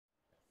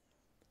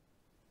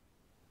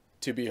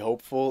to be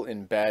hopeful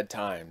in bad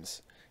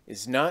times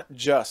is not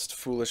just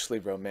foolishly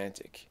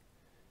romantic.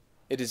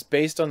 It is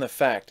based on the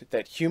fact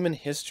that human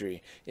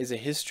history is a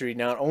history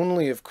not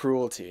only of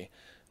cruelty,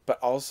 but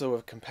also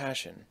of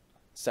compassion,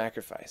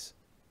 sacrifice,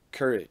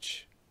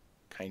 courage,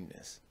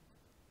 kindness.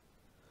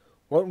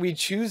 What we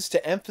choose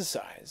to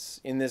emphasize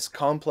in this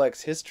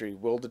complex history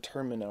will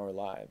determine our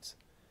lives.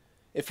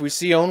 If we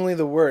see only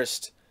the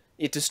worst,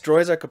 it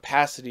destroys our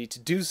capacity to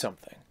do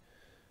something.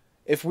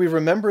 If we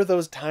remember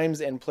those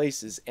times and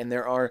places, and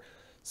there are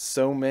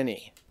so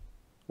many,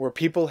 where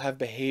people have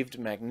behaved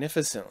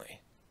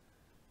magnificently,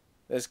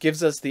 this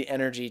gives us the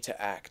energy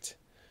to act,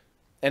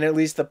 and at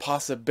least the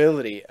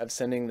possibility of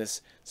sending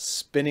this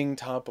spinning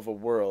top of a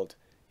world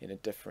in a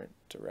different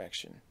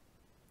direction.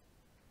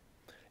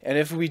 And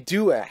if we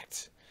do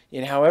act,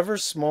 in however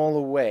small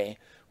a way,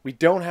 we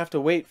don't have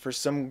to wait for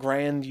some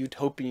grand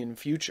utopian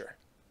future.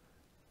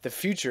 The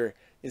future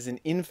is an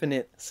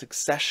infinite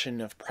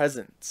succession of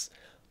presents,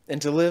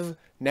 and to live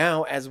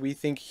now as we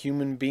think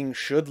human beings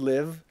should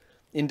live,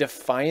 in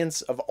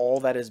defiance of all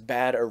that is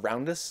bad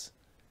around us,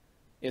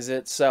 is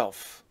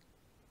itself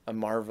a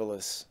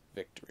marvelous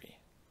victory.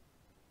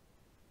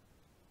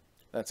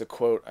 That's a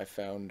quote I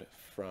found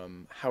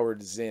from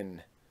Howard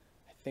Zinn.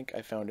 I think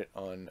I found it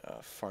on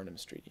a Farnham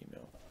Street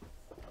email.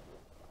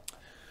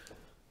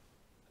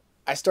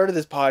 I started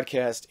this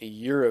podcast a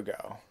year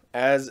ago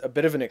as a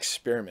bit of an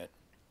experiment.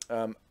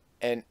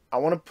 And I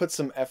want to put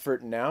some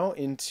effort now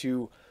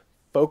into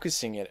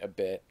focusing it a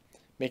bit,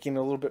 making it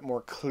a little bit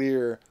more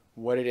clear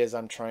what it is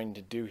I'm trying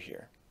to do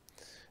here.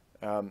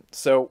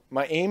 So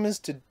my aim is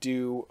to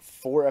do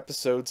 4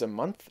 episodes a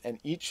month, and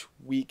each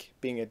week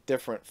being a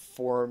different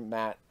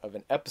format of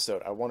an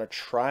episode. I want to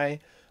try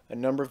a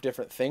number of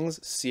different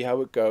things, see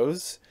how it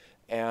goes,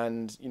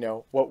 and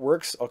what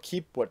works I'll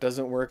keep, what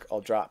doesn't work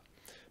I'll drop.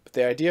 But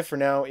the idea for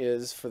now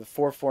is, for the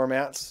 4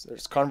 formats,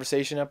 there's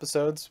conversation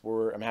episodes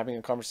where I'm having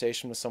a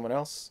conversation with someone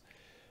else,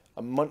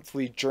 a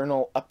monthly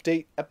journal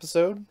update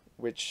episode,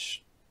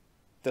 which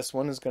this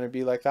one is going to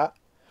be like that,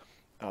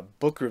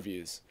 book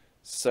reviews.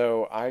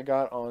 So I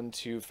got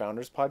onto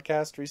Founders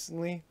Podcast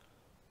recently.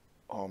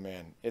 Oh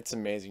man, it's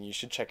amazing. You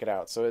should check it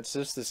out. So it's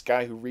just this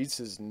guy who reads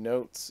his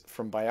notes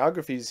from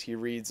biographies he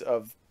reads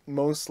of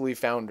mostly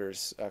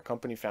founders,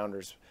 company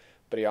founders,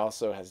 but he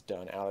also has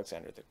done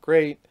Alexander the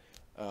Great.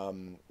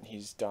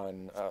 He's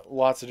done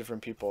lots of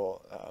different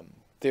people,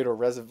 Theodore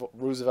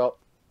Roosevelt,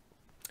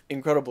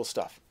 incredible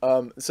stuff.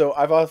 So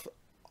I've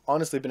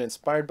honestly been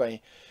inspired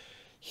by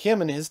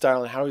him and his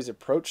style and how he's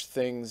approached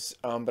things,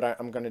 but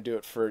I'm going to do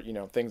it for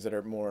things that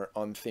are more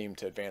on theme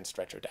to advanced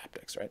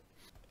retrodaptics, right?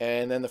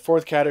 And then the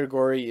 4th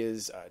category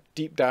is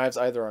deep dives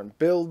either on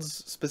builds,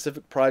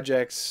 specific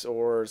projects,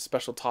 or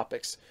special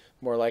topics,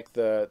 more like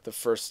the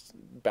first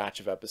batch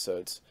of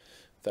episodes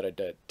that I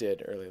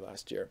did early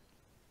last year.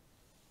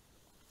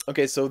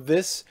 Okay, so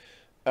this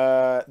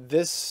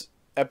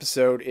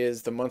episode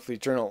is the monthly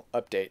journal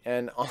update,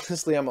 and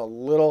honestly,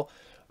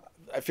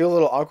 I feel a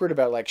little awkward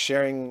about like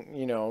sharing,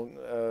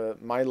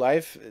 my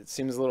life. It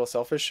seems a little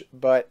selfish,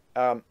 but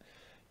at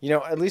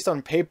least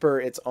on paper,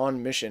 it's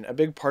on mission. A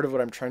big part of what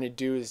I'm trying to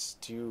do is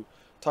to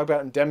talk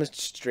about and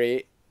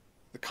demonstrate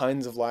the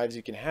kinds of lives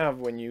you can have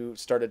when you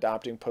start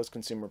adopting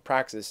post-consumer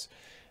praxis.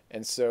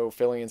 And so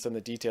filling in some of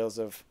the details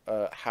of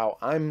how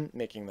I'm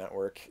making that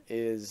work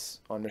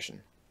is on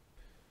mission.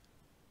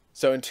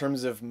 So in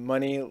terms of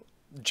money,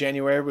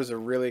 January was a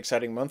really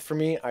exciting month for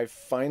me. I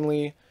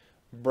finally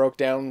broke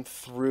down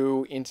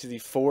through into the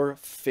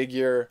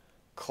 4-figure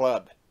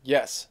club.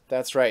 Yes,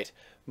 that's right.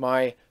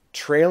 My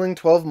trailing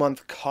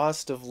 12-month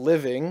cost of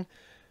living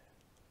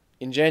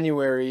in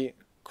January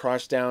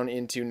crossed down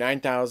into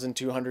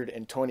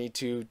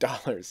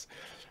 $9,222,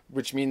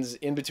 which means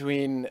in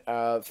between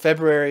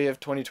February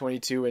of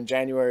 2022 and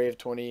January of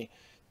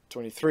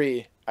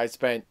 2023, I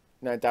spent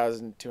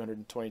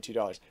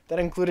 $9,222. That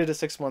included a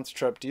 6-month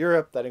trip to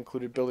Europe. That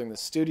included building the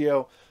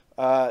studio,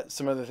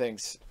 some other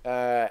things.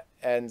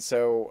 And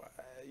so,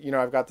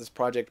 I've got this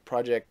project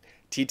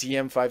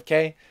TTM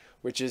 5K,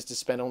 which is to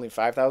spend only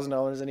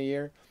 $5,000 in a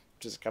year,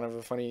 which is kind of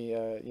a funny,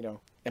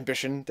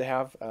 ambition to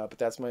have. But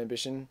that's my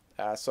ambition.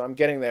 So I'm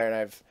getting there, and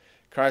I've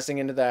crossing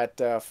into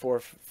that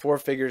four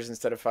figures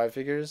instead of 5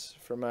 figures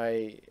for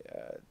my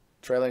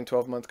trailing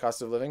 12-month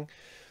cost of living.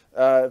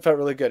 It felt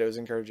really good. It was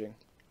encouraging.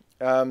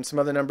 Some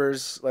other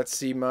numbers. Let's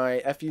see. My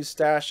FU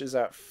stash is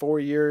at 4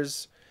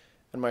 years,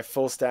 and my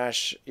full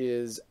stash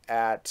is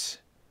at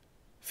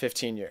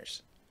 15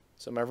 years.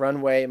 So my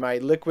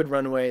liquid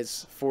runway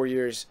is 4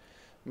 years.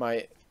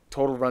 My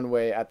total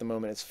runway at the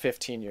moment is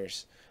 15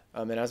 years.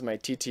 And as my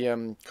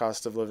TTM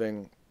cost of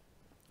living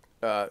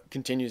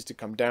continues to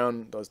come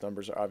down, those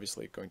numbers are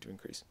obviously going to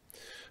increase.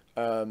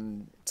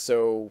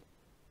 So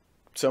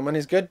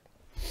money's good.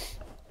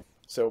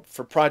 So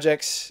for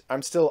projects,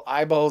 I'm still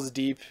eyeballs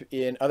deep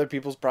in other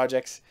people's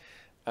projects,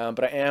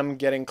 but I am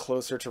getting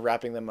closer to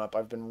wrapping them up.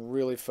 I've been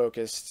really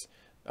focused,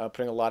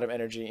 putting a lot of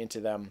energy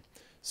into them.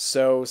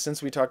 So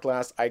since we talked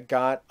last, I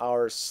got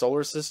our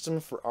solar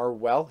system for our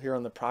well here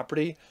on the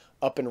property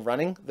up and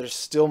running. There's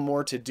still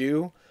more to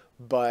do,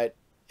 but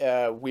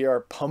we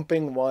are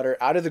pumping water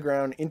out of the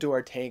ground into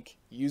our tank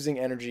using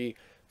energy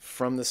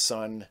from the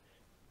sun.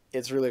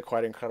 It's really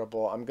quite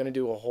incredible. I'm going to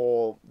do a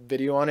whole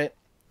video on it.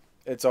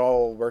 It's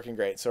all working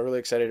great, so really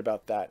excited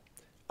about that.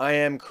 I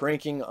am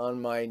cranking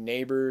on my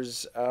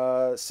neighbor's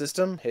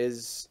system,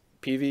 his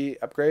PV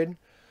upgrade.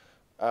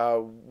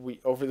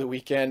 Over the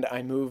weekend,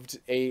 I moved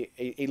a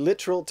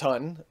literal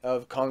ton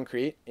of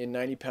concrete in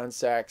 90-pound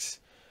sacks.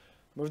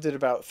 Moved it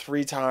about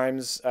 3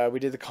 times.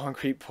 We did the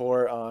concrete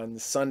pour on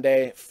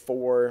Sunday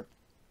for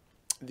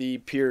the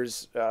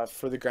piers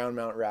for the ground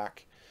mount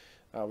rack,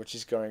 which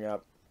is going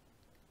up.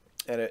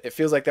 And it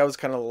feels like that was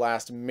kind of the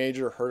last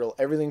major hurdle.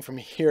 Everything from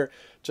here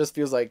just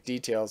feels like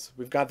details.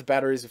 We've got the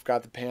batteries, we've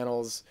got the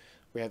panels,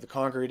 we have the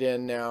concrete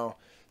in now.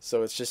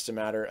 So it's just a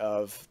matter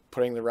of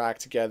putting the rack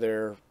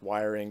together,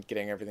 wiring,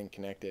 getting everything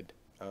connected.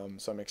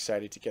 So I'm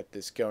excited to get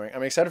this going.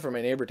 I'm excited for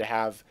my neighbor to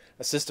have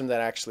a system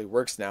that actually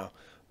works now.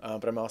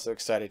 But I'm also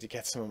excited to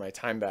get some of my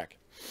time back.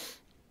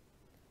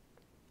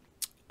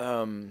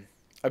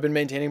 I've been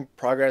maintaining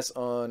progress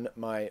on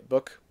my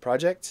book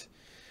project.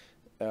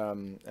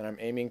 And I'm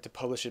aiming to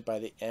publish it by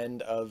the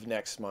end of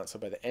next month. So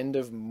by the end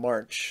of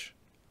March,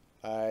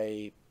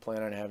 I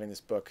plan on having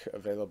this book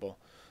available.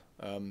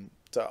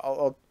 So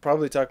I'll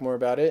probably talk more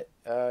about it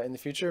in the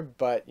future.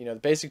 But the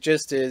basic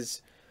gist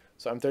is,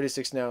 so I'm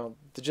 36 now.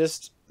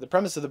 The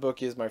premise of the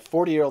book is my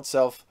 40-year-old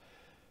self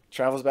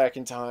travels back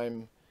in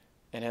time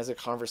and has a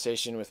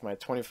conversation with my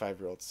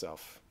 25-year-old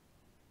self.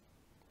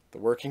 The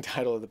working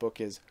title of the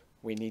book is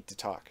 "We Need to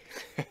Talk."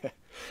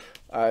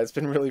 It's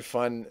been really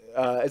fun.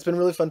 It's been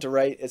really fun to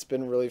write. It's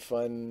been really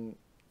fun.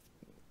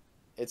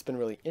 It's been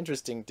really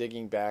interesting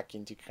digging back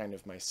into kind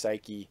of my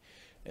psyche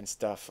and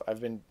stuff.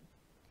 I've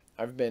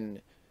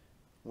been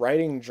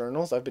writing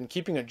journals. I've been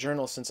keeping a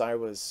journal since I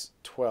was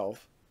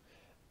 12,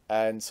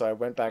 and so I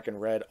went back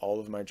and read all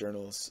of my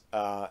journals.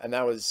 And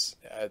that was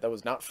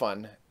not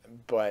fun,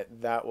 but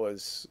that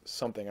was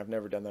something. I've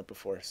never done that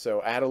before.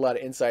 So I had a lot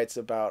of insights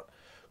about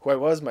who I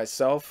was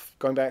myself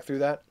going back through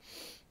that.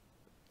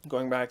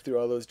 Going back through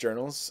all those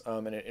journals,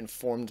 and it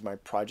informed my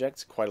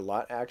project quite a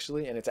lot,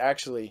 actually. And it's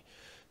actually,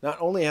 not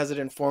only has it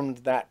informed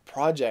that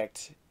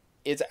project,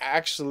 it's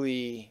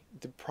actually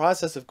the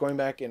process of going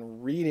back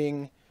and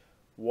reading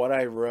what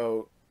I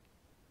wrote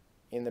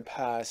in the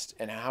past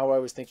and how I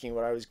was thinking,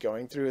 what I was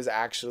going through, has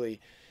actually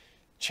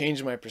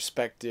changed my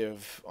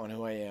perspective on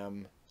who I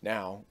am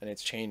now, and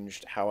it's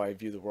changed how I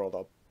view the world.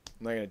 I'm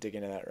not going to dig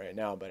into that right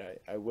now,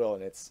 but I will,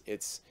 and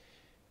it's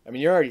I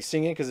mean, you're already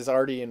seeing it because it's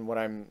already in what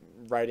I'm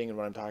writing and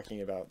what I'm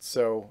talking about.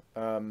 So,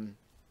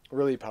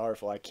 really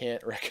powerful. I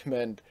can't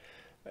recommend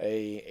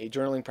a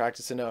journaling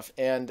practice enough.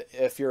 And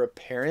if you're a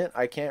parent,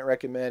 I can't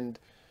recommend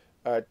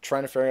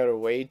trying to figure out a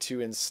way to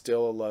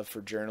instill a love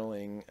for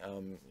journaling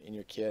in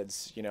your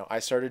kids. I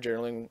started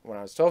journaling when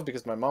I was 12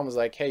 because my mom was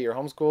like, "Hey, you're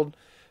homeschooled.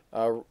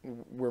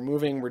 We're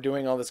moving. We're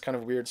doing all this kind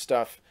of weird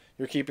stuff.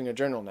 You're keeping a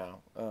journal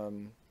now.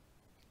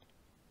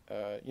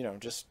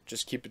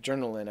 Just keep a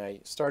journal." And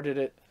I started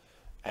it.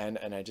 And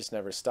I just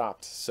never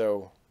stopped.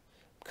 So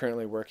I'm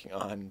currently working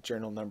on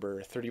journal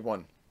number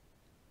 31.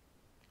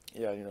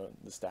 Yeah,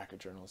 the stack of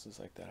journals is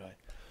like that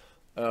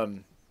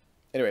high.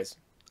 Anyways,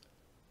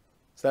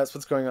 so that's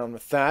what's going on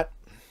with that.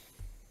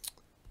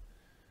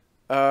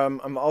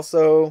 I'm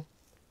also,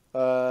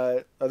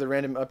 other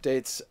random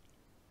updates.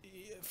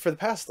 For the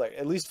past,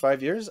 at least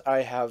 5 years,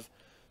 I've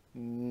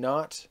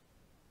done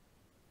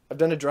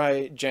a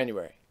dry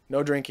January.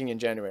 No drinking in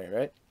January,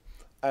 right?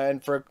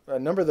 And for a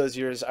number of those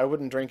years, I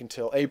wouldn't drink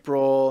until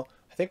April.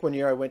 I think one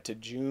year I went to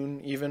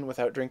June even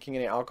without drinking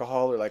any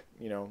alcohol, or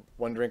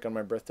 1 drink on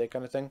my birthday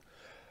kind of thing.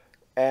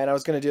 And I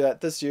was going to do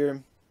that this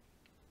year.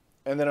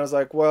 And then I was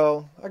like,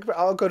 well,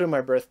 I'll go to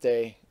my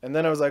birthday. And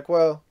then I was like,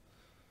 well,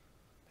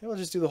 maybe I'll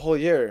just do the whole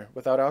year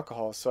without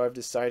alcohol. So I've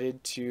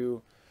decided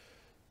to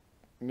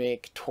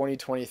make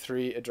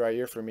 2023 a dry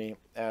year for me.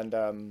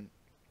 And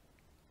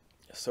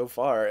so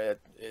far,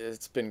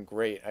 it's been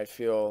great. I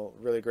feel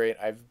really great.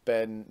 I've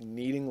been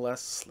needing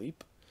less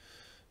sleep.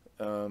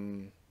 I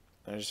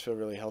just feel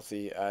really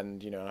healthy.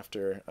 And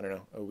after, I don't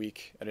know, a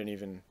week, I didn't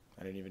even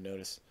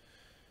notice.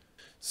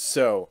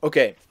 So,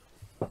 okay.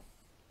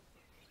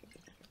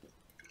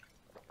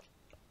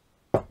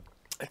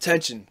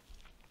 Attention.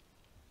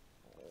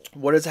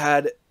 What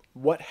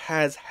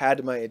has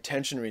had my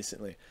attention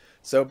recently?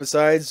 So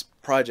besides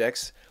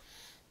projects,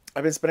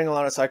 I've been spending a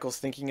lot of cycles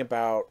thinking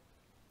about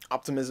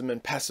optimism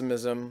and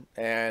pessimism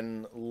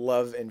and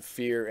love and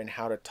fear and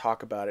how to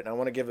talk about it. And I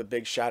want to give a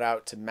big shout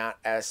out to Matt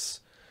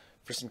S.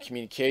 for some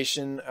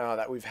communication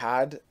that we've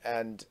had.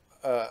 And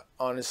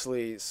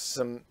honestly,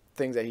 some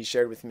things that he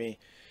shared with me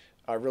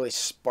really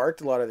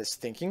sparked a lot of this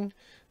thinking.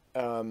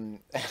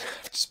 And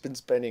I've just been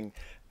spending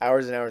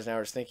hours and hours and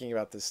hours thinking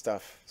about this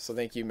stuff. So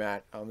thank you,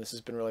 Matt. This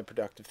has been really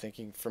productive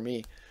thinking for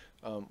me.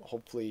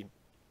 Hopefully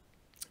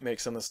make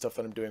some of the stuff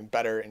that I'm doing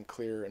better and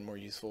clearer and more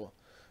useful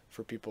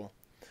for people.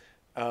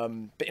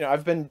 But I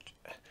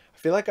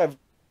feel like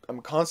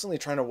I'm constantly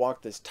trying to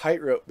walk this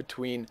tightrope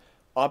between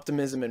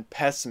optimism and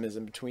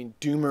pessimism, between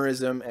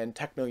doomerism and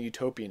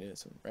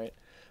techno-utopianism, right?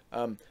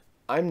 I'm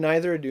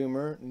neither a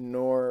doomer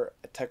nor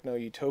a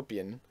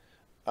techno-utopian.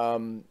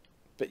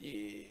 But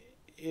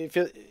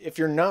if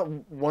you're not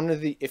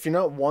if you're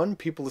not one,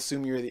 people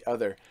assume you're the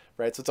other,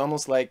 right? So it's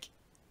almost like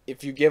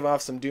if you give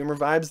off some doomer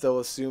vibes, they'll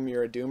assume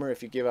you're a doomer.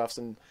 If you give off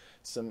some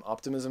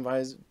optimism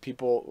vibes,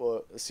 people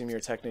will assume you're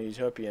a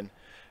techno-utopian.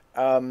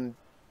 Um,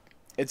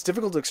 it's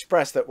difficult to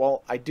express that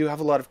while I do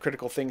have a lot of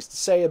critical things to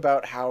say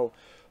about how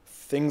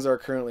things are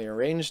currently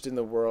arranged in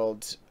the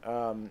world,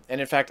 and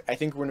in fact, I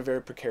think we're in a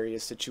very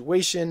precarious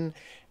situation,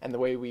 and the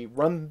way we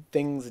run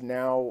things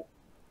now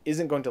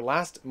isn't going to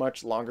last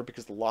much longer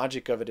because the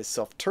logic of it is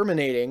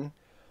self-terminating.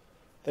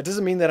 That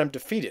doesn't mean that I'm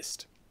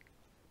defeatist.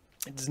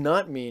 It does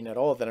not mean at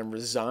all that I'm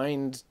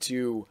resigned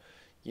to,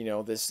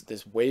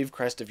 this wave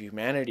crest of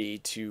humanity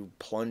to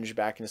plunge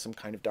back into some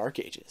kind of dark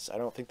ages. I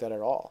don't think that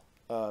at all.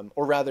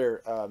 Or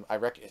rather, I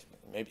reckon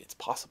maybe it's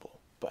possible,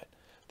 but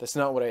that's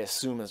not what I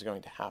assume is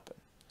going to happen.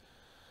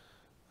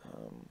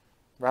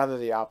 Rather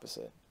the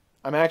opposite.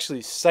 I'm actually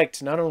psyched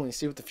to not only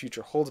see what the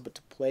future holds, but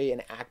to play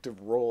an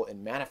active role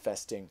in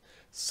manifesting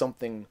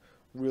something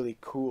really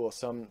cool,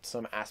 some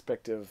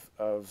aspect of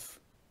a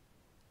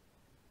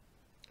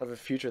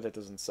future that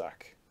doesn't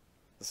suck.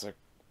 That's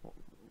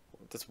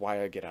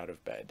why I get out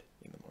of bed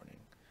in the morning.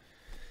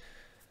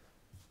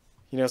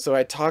 So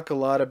I talk a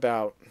lot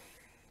about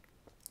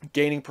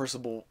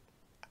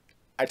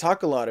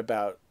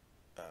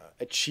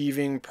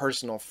achieving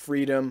personal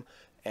freedom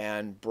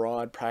and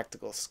broad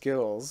practical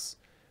skills,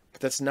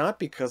 but that's not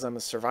because I'm a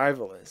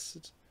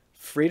survivalist.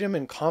 Freedom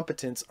and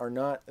competence are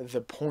not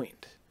the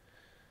point.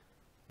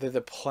 They're the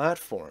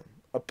platform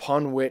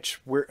upon which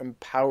we're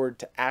empowered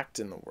to act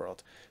in the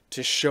world,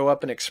 to show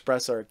up and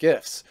express our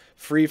gifts,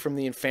 free from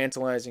the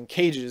infantilizing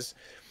cages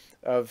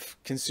of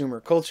consumer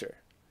culture.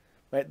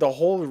 Right? The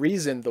whole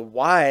reason, the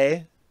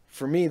why,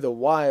 for me, the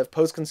why of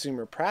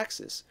post-consumer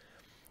praxis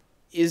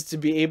is to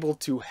be able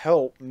to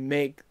help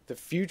make the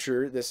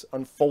future, this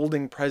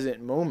unfolding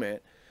present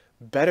moment,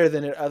 better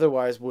than it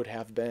otherwise would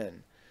have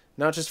been.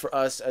 Not just for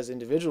us as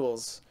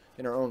individuals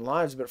in our own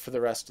lives, but for the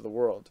rest of the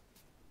world.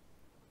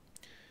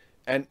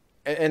 And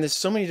there's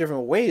so many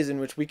different ways in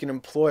which we can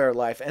employ our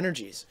life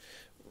energies,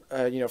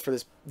 for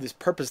this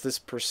purpose, this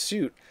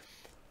pursuit.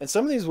 And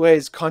some of these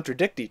ways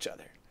contradict each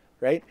other,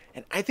 right?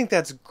 And I think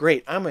that's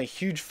great. I'm a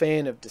huge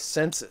fan of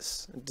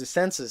dissensus.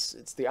 Dissensus,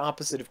 it's the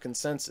opposite of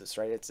consensus,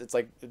 right? It's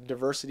like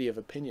diversity of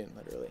opinion,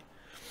 literally.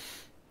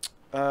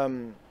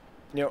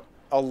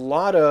 A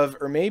lot of,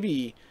 or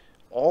maybe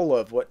all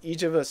of what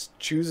each of us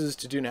chooses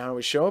to do and how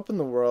we show up in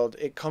the world,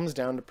 it comes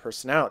down to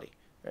personality,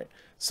 right?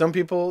 Some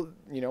people,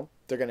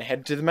 they're going to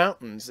head to the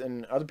mountains,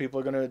 and other people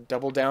are going to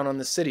double down on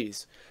the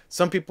cities.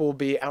 Some people will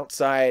be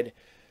outside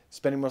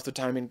spending most of the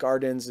time in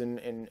gardens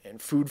and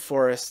food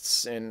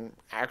forests and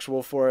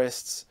actual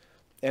forests.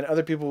 And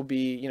other people will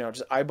be,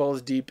 just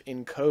eyeballs deep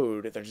in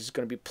code. They're just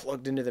going to be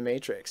plugged into the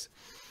matrix.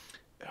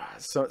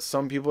 So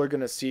some people are going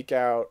to seek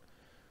out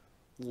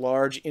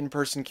large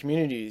in-person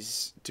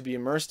communities to be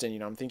immersed in.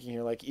 I'm thinking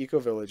here like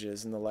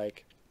eco-villages and the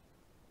like.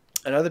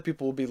 And other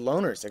people will be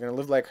loners. They're going to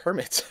live like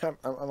hermits. I'm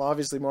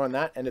obviously more on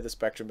that end of the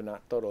spectrum, but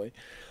not totally.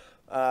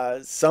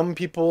 Some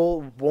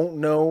people won't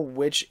know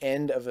which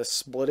end of a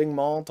splitting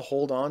mall to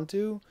hold on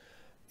to,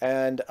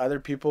 and other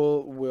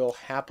people will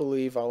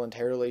happily,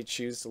 voluntarily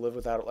choose to live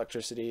without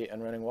electricity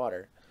and running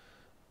water.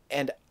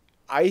 And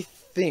I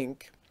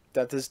think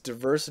that this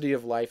diversity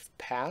of life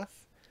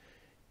path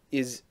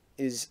is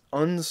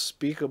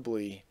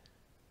unspeakably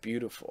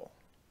beautiful.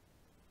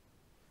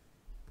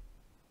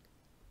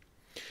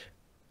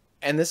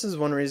 And this is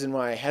one reason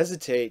why I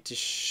hesitate to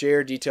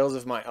share details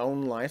of my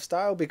own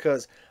lifestyle,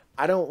 because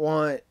I don't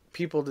want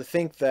people to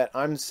think that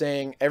I'm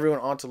saying everyone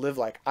ought to live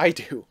like I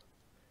do.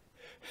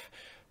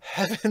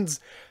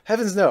 Heavens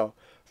no.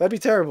 That'd be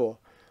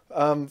terrible.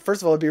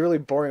 First of all, it'd be really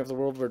boring if the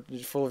world were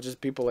full of just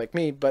people like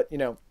me. But,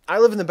 I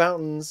live in the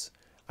mountains.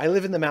 I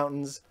live in the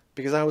mountains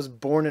because I was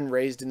born and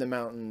raised in the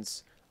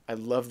mountains. I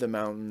love the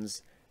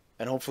mountains.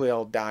 And hopefully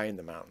I'll die in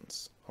the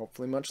mountains.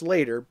 Hopefully much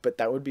later, but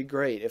that would be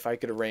great if I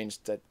could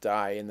arrange to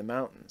die in the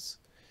mountains.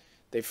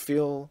 They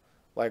feel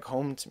like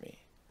home to me.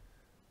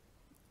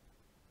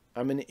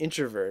 I'm an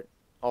introvert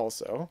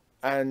also,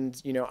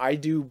 and I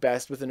do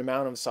best with an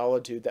amount of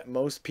solitude that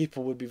most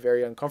people would be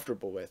very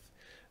uncomfortable with.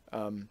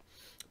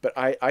 But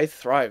I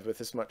thrive with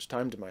this much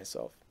time to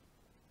myself.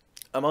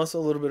 I'm also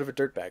a little bit of a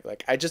dirtbag.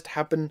 Like I just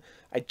happen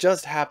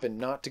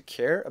not to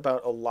care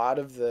about a lot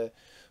of the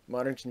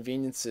modern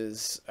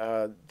conveniences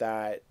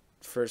that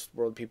first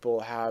world people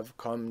have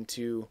come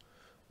to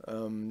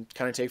kind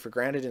of take for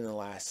granted in the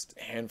last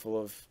handful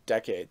of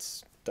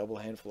decades, double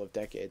handful of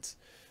decades,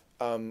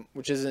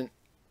 which isn't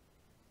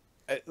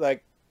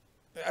like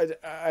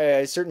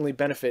I certainly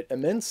benefit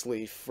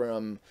immensely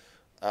from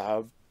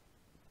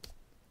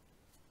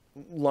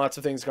lots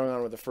of things going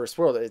on with the first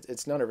world.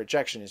 It's not a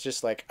rejection. It's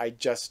just like I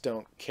just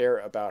don't care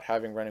about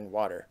having running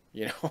water.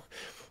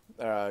 I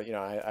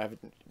have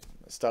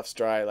stuff's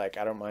dry. Like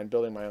I don't mind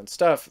building my own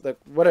stuff. Like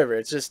whatever.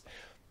 It's just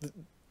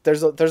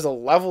there's a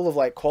level of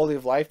like quality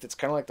of life that's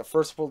kind of like the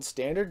first world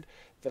standard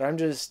that I'm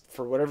just,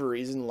 for whatever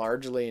reason,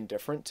 largely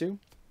indifferent to.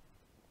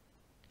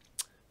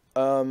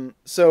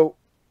 So,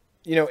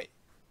 you know,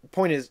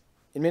 point is,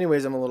 in many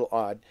ways, I'm a little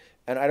odd,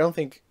 and I don't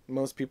think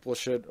most people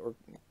should or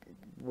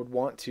would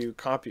want to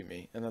copy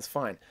me, and that's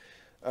fine.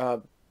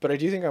 But I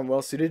do think I'm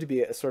well suited to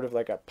be a sort of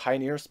like a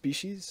pioneer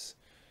species,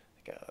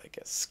 like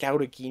a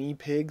scout a guinea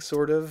pig,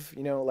 sort of.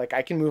 You know, like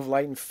I can move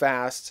light and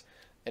fast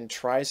and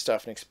try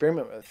stuff and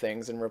experiment with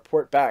things and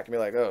report back and be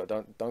like, oh,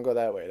 don't go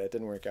that way. That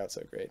didn't work out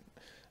so great.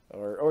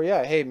 Or oh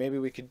yeah, hey, maybe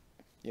we could,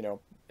 you know,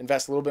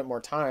 invest a little bit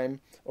more time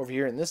over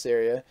here in this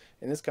area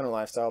in this kind of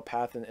lifestyle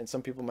path, and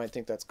some people might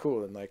think that's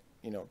cool, and like,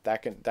 you know,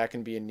 that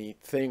can be a neat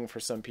thing for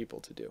some people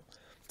to do.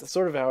 That's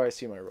sort of how I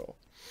see my role.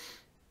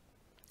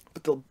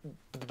 But the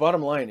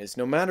bottom line is,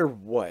 no matter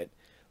what,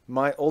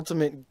 my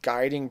ultimate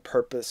guiding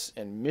purpose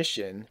and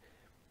mission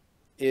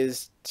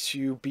is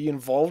to be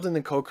involved in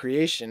the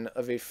co-creation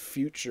of a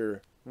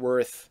future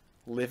worth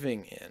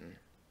living in.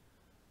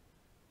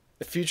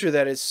 A future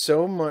that is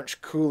so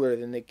much cooler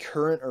than the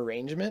current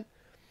arrangement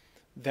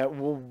that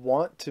we'll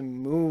want to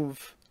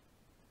move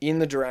in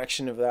the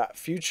direction of that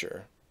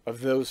future,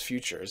 of those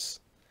futures.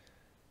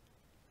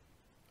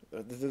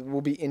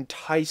 We'll be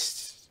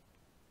enticed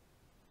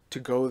to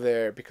go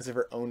there because of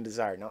our own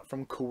desire, not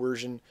from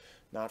coercion,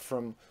 not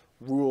from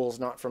rules,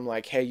 not from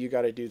like, hey, you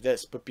got to do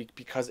this, but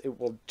because it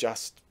will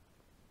just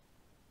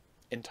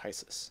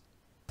entice us.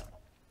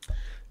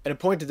 And a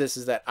point to this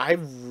is that I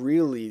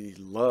really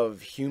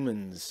love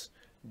humans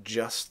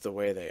just the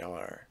way they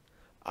are.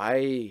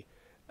 I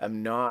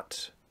am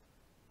not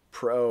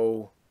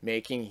pro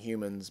making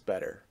humans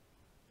better.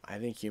 I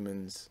think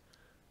humans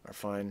are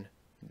fine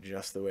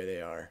just the way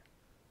they are.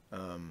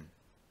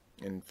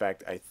 In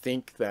fact, I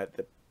think that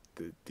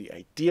the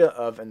idea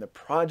of and the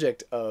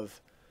project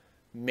of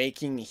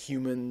making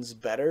humans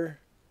better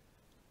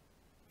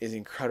is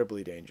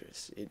incredibly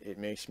dangerous. It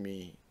makes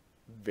me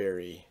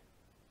very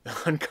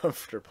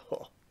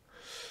uncomfortable.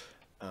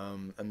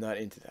 I'm not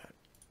into that.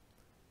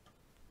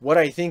 What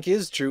I think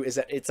is true is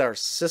that it's our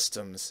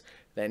systems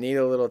that need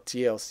a little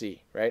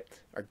TLC, right?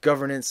 Our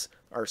governance,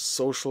 our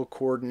social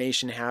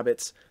coordination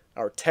habits,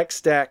 our tech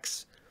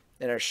stacks,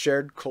 and our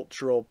shared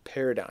cultural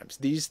paradigms.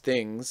 These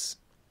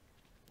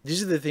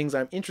are the things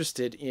I'm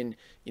interested in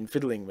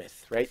fiddling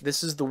with, right?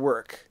 This is the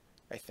work,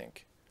 I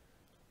think.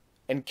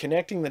 And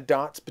connecting the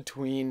dots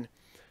between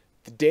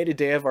the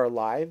day-to-day of our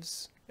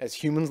lives as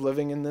humans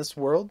living in this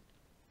world,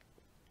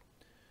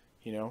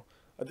 you know,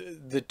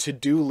 the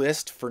to-do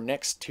list for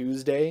next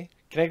Tuesday,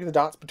 connecting the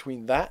dots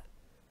between that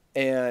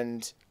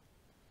and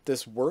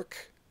this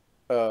work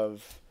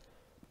of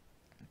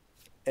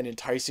an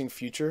enticing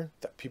future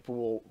that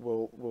people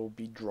will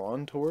be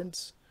drawn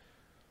towards.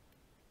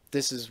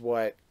 This is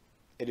what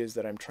it is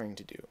that I'm trying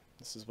to do.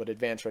 This is what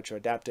advanced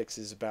retroadaptics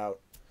is about.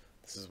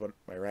 This is what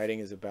my writing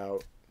is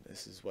about.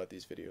 This is what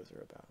these videos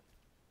are about.